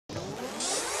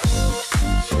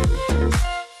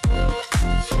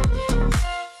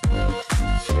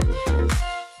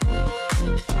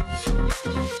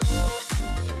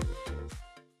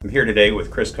here today with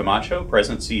Chris Camacho,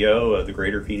 President CEO of the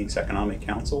Greater Phoenix Economic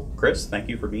Council. Chris, thank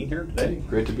you for being here today. Hey,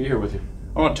 great to be here with you.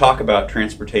 I want to talk about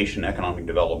transportation economic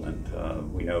development.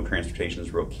 We know transportation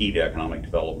is real key to economic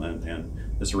development, and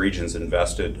this region's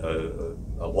invested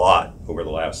a lot over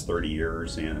the last 30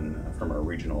 years from our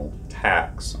regional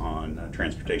tax on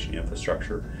transportation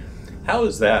infrastructure. How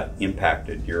has that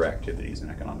impacted your activities in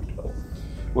economic development?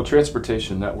 Well,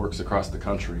 transportation networks across the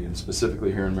country, and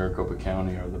specifically here in Maricopa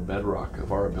County, are the bedrock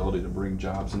of our ability to bring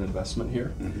jobs and investment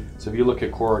here. So if you look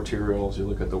at core arterials, you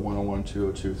look at the 101,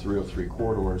 202, 303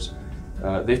 corridors,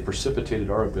 they've precipitated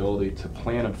our ability to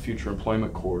plan future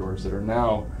employment corridors that are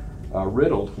now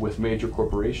riddled with major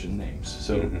corporation names.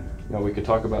 So you know, we could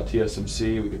talk about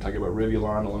TSMC, we could talk about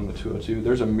Rivulon along the 202.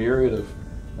 There's a myriad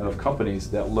of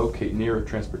companies that locate near a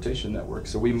transportation network,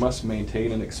 so we must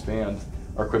maintain and expand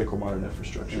our critical modern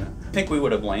infrastructure. Yeah. I think we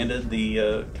would have landed the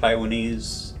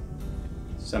Taiwanese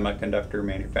semiconductor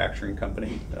manufacturing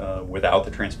company without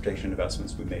the transportation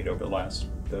investments we've made over the last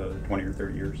 20 or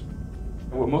 30 years.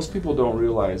 What most people don't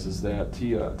realize is that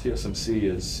TSMC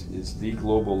is the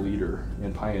global leader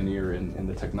and pioneer in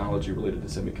the technology related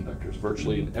to semiconductors,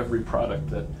 virtually in every product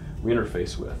that we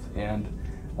interface with. And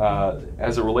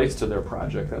as it relates to their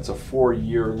project, that's a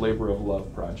 4-year labor of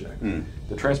love project.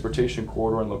 The transportation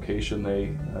corridor and location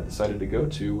they decided to go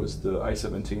to was the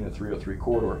I-17 and 303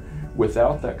 corridor.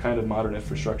 Without that kind of modern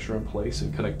infrastructure in place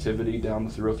and connectivity down the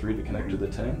 303 to connect to the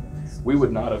 10, we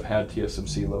would not have had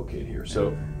TSMC locate here.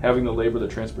 So having the labor, the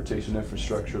transportation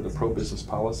infrastructure, the pro-business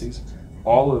policies,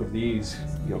 all of these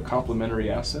complementary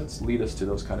assets lead us to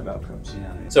those kind of outcomes.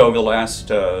 Yeah. So over the last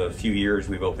few years,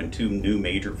 we've opened 2 new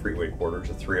major freeway corridors,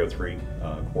 the 303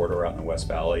 corridor out in the West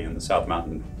Valley and the South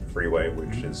Mountain Freeway,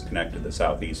 which is connected the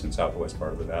southeast and southwest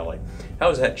part of the valley. How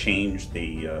has that changed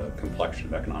the complexion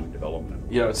of economic development?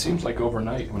 Yeah, it seems like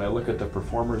overnight when I look at the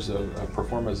performers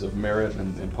of Merritt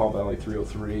and Paul Valley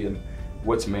 303 and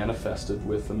what's manifested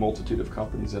with the multitude of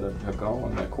companies that have gone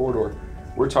on that corridor.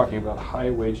 We're talking about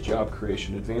high-wage job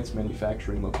creation, advanced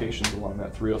manufacturing locations along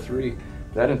that 303.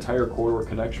 That entire corridor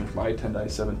connection from I-10 to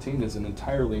I-17 is an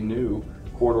entirely new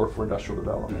corridor for industrial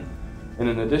development. And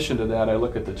in addition to that, I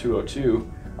look at the 202.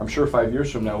 I'm sure 5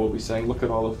 years from now we'll be saying, look at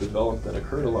all of the development that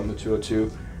occurred along the 202.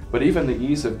 But even the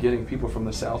ease of getting people from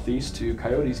the southeast to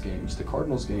Coyotes games, to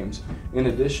Cardinals games, in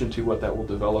addition to what that will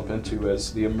develop into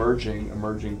as the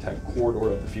emerging tech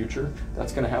corridor of the future,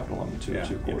 that's going to happen along the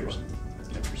 202 corridor.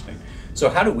 Interesting. So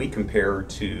how do we compare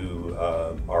to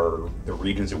the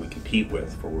regions that we compete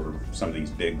with for some of these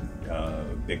big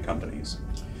companies?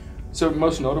 So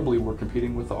most notably, we're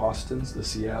competing with the Austins, the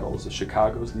Seattles, the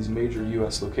Chicagos, these major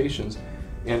U.S. locations.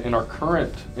 And our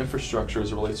current infrastructure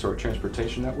as it relates to our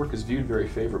transportation network is viewed very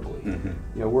favorably. You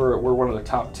know, we're one of the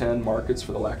top 10 markets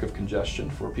for the lack of congestion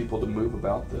for people to move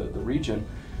about the region.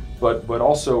 But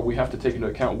also we have to take into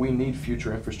account we need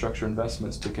future infrastructure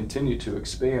investments to continue to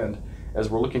expand as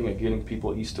we're looking at getting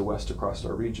people east to west across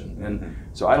our region. And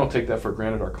so I don't take that for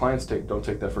granted, our clients don't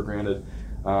take that for granted,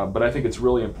 but I think it's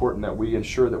really important that we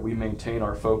ensure that we maintain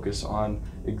our focus on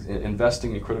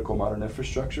investing in critical modern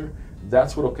infrastructure.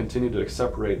 That's what will continue to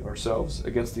separate ourselves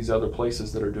against these other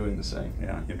places that are doing the same.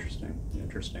 Yeah,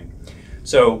 interesting.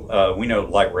 So we know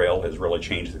light rail has really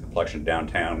changed the complexion of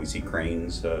downtown. We see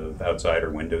cranes outside our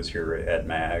windows here at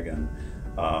MAG,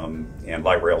 and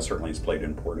light rail certainly has played an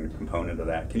important component of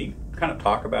that. Can you kind of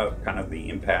talk about kind of the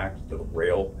impact that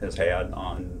rail has had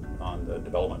on the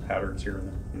development patterns here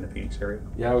in the Phoenix area?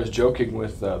 Yeah, I was joking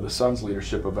with the Suns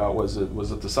leadership about was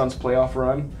it the Suns playoff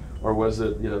run, or was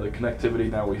it the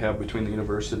connectivity now we have between the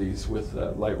universities with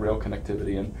light rail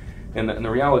connectivity? And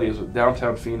the reality is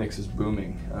downtown Phoenix is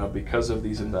booming because of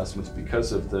these investments,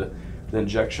 because of the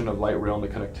injection of light rail and the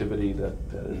connectivity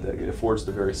that it affords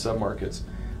the various submarkets.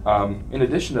 In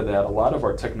addition to that, a lot of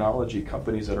our technology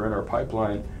companies that are in our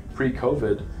pipeline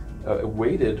pre-COVID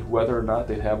waited whether or not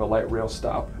they'd have a light rail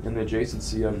stop in the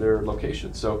adjacency of their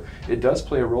location. So it does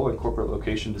play a role in corporate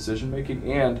location decision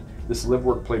making and this live,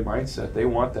 work, play mindset. They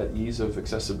want that ease of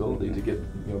accessibility to get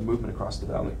movement across the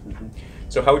valley.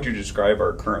 So how would you describe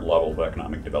our current level of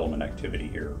economic development activity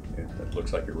here? It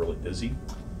looks like you're really busy.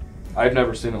 I've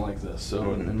never seen it like this.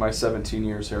 So in my 17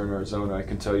 years here in Arizona, I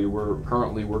can tell you we're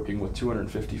currently working with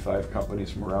 255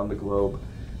 companies from around the globe.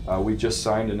 We just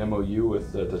signed an MOU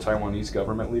with the Taiwanese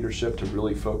government leadership to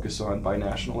really focus on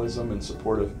binationalism in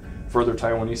support of further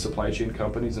Taiwanese supply chain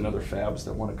companies and other fabs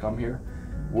that want to come here.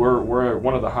 We're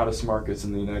one of the hottest markets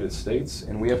in the United States,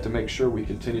 and we have to make sure we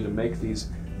continue to make these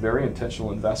very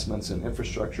intentional investments in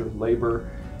infrastructure, labor,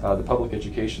 the public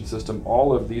education system.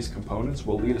 All of these components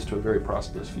will lead us to a very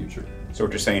prosperous future. So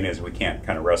what you're saying is we can't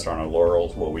kind of rest on our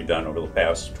laurels, what we've done over the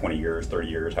past 20 years, 30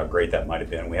 years, how great that might have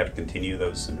been. We have to continue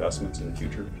those investments in the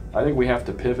future. I think we have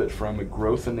to pivot from a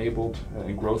growth-enabled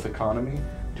and growth economy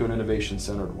to an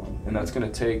innovation-centered one. And that's going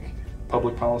to take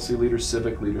public policy leaders,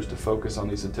 civic leaders to focus on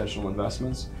these intentional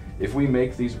investments. If we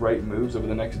make these right moves over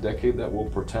the next decade that will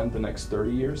portend the next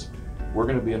 30 years, we're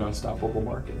going to be an unstoppable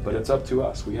market. But it's up to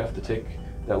us. We have to take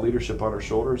that leadership on our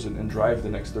shoulders and drive the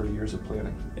next 30 years of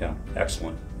planning. Yeah,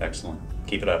 excellent, excellent.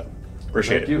 Keep it up.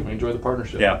 Appreciate it. Thank you. Enjoy the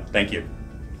partnership. Yeah, thank you.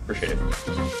 Appreciate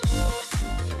it.